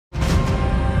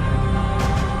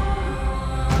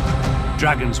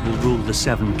Dragons will rule the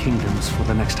Seven Kingdoms for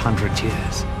the next 100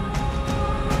 years.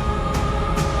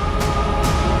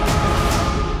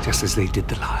 Just as they did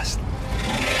the last.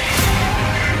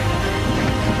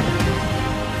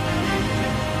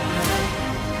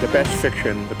 The best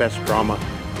fiction, the best drama,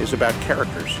 is about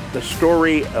characters. The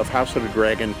story of House of the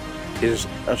Dragon is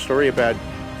a story about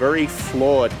very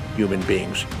flawed human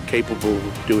beings, capable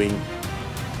of doing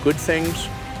good things,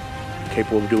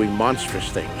 capable of doing monstrous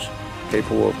things,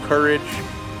 capable of courage,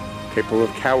 capable of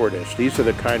cowardice. These are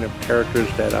the kind of characters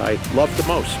that I love the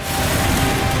most.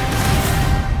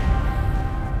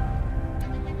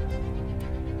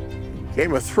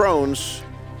 Game of Thrones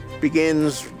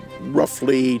begins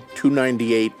roughly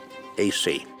 298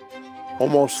 AC,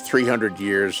 almost 300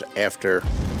 years after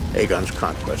Aegon's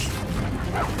conquest.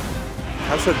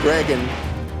 House of Dragon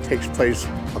takes place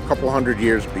a couple hundred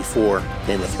years before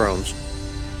Game of Thrones.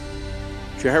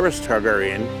 Jaehaerys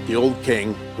Targaryen, the old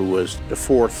king, who was the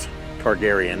fourth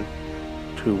Targaryen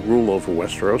to rule over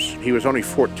Westeros, he was only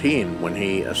 14 when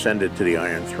he ascended to the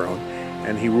Iron Throne,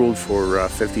 and he ruled for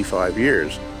 55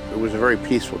 years. It was a very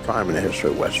peaceful time in the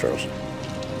history of Westeros.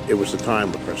 It was a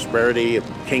time of prosperity.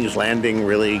 King's Landing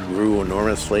really grew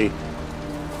enormously.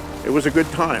 It was a good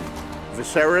time.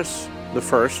 Viserys the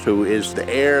First, who is the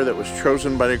heir that was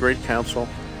chosen by the Great Council,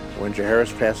 when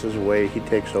Jaehaerys passes away, he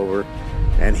takes over,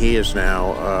 and he is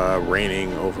now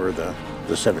reigning over the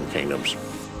Seven Kingdoms.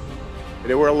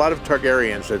 There were a lot of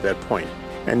Targaryens at that point,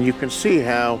 and you can see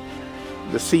how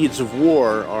the seeds of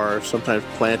war are sometimes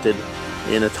planted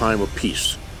in a time of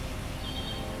peace.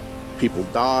 People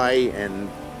die, and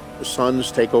the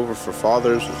sons take over for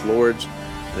fathers as lords,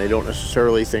 and they don't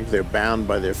necessarily think they're bound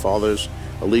by their fathers'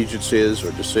 allegiances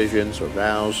or decisions or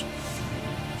vows.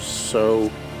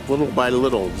 So little by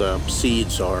little, the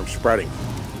seeds are sprouting.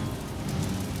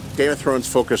 Game of Thrones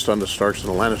focused on the Starks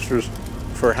and the Lannisters.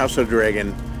 For House of the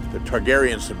Dragon, the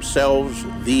Targaryens themselves,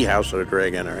 the House of the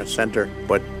Dragon, are at center,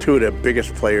 but two of the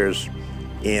biggest players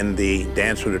in the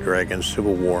Dance with the Dragons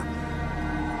civil war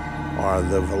are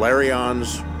the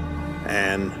Valerians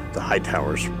and the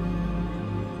Hightowers.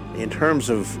 In terms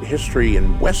of history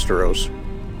in Westeros,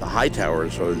 the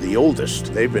Hightowers are the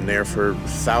oldest. They've been there for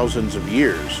thousands of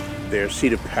years. Their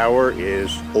seat of power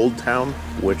is Old Town,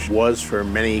 which was for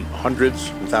many hundreds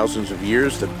and thousands of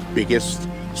years the biggest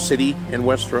city in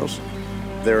Westeros.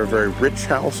 They're a very rich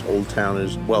house. Old Town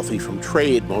is wealthy from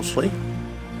trade mostly.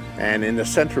 And in the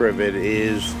center of it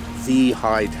is the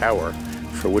High Tower,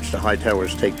 for which the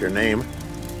Hightowers take their name.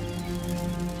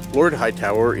 Lord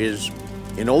Hightower is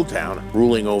in Old Town,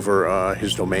 ruling over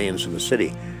his domains in the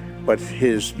city. But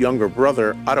his younger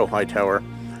brother, Otto Hightower,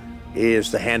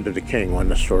 is the hand of the king when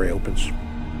the story opens.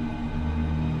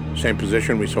 Same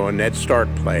position we saw Ned Stark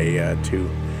play to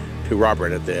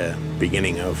Robert at the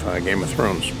beginning of Game of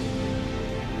Thrones.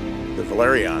 The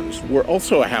Valerians were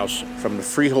also a house from the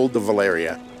freehold of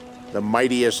Valeria, the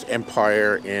mightiest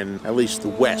empire in at least the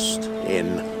West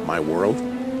in my world.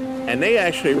 And they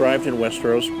actually arrived in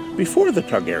Westeros before the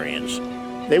Targaryens.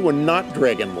 They were not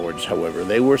dragon lords, however.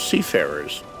 They were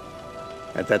seafarers.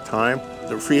 At that time,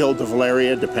 the freehold of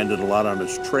Valeria depended a lot on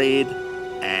its trade,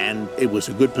 and it was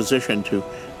a good position to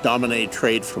dominate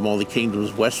trade from all the kingdoms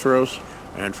of Westeros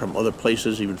and from other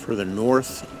places even further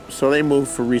north. So they moved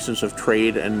for reasons of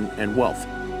trade and wealth.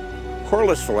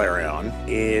 Corlys Velaryon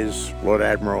is Lord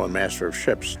Admiral and Master of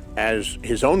Ships, as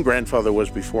his own grandfather was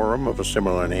before him of a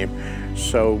similar name.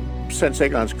 So since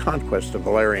Aegon's conquest, the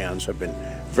Velaryons have been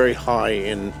very high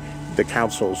in the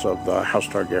councils of the House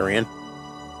Targaryen.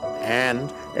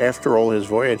 And after all his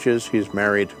voyages, he's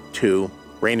married to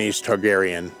Rhaenys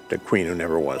Targaryen, the queen who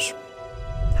never was.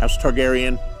 House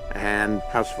Targaryen and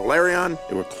House Velaryon,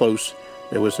 they were close.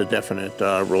 There was a definite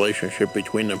relationship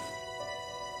between them.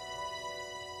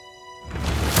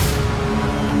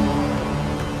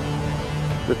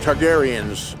 The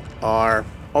Targaryens are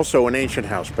also an ancient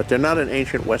house, but they're not an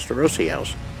ancient Westerosi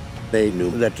house. They knew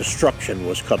that destruction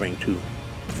was coming to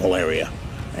Valyria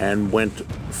and went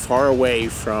far away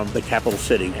from the capital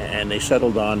city, and they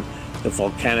settled on the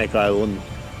volcanic island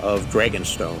of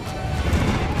Dragonstone.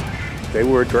 They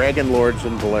were dragon lords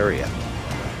in Valyria.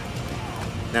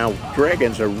 Now,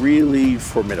 dragons are really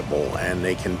formidable, and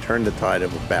they can turn the tide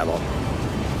of a battle.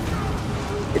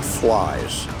 It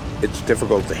flies. It's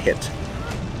difficult to hit.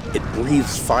 It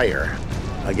breathes fire,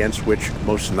 against which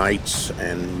most knights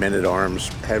and men-at-arms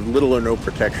have little or no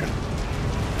protection.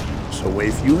 So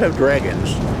if you have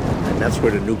dragons, and that's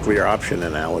where the nuclear option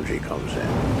analogy comes in,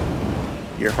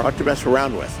 you're hard to mess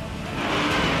around with.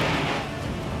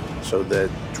 So the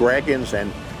dragons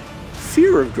and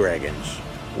fear of dragons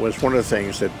was one of the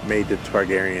things that made the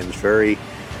Targaryens very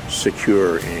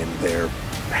secure in their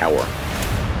power.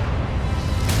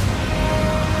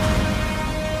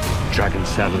 Dragon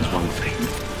Saddle is one thing,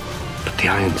 but the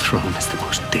Iron Throne is the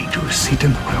most dangerous seat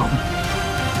in the realm.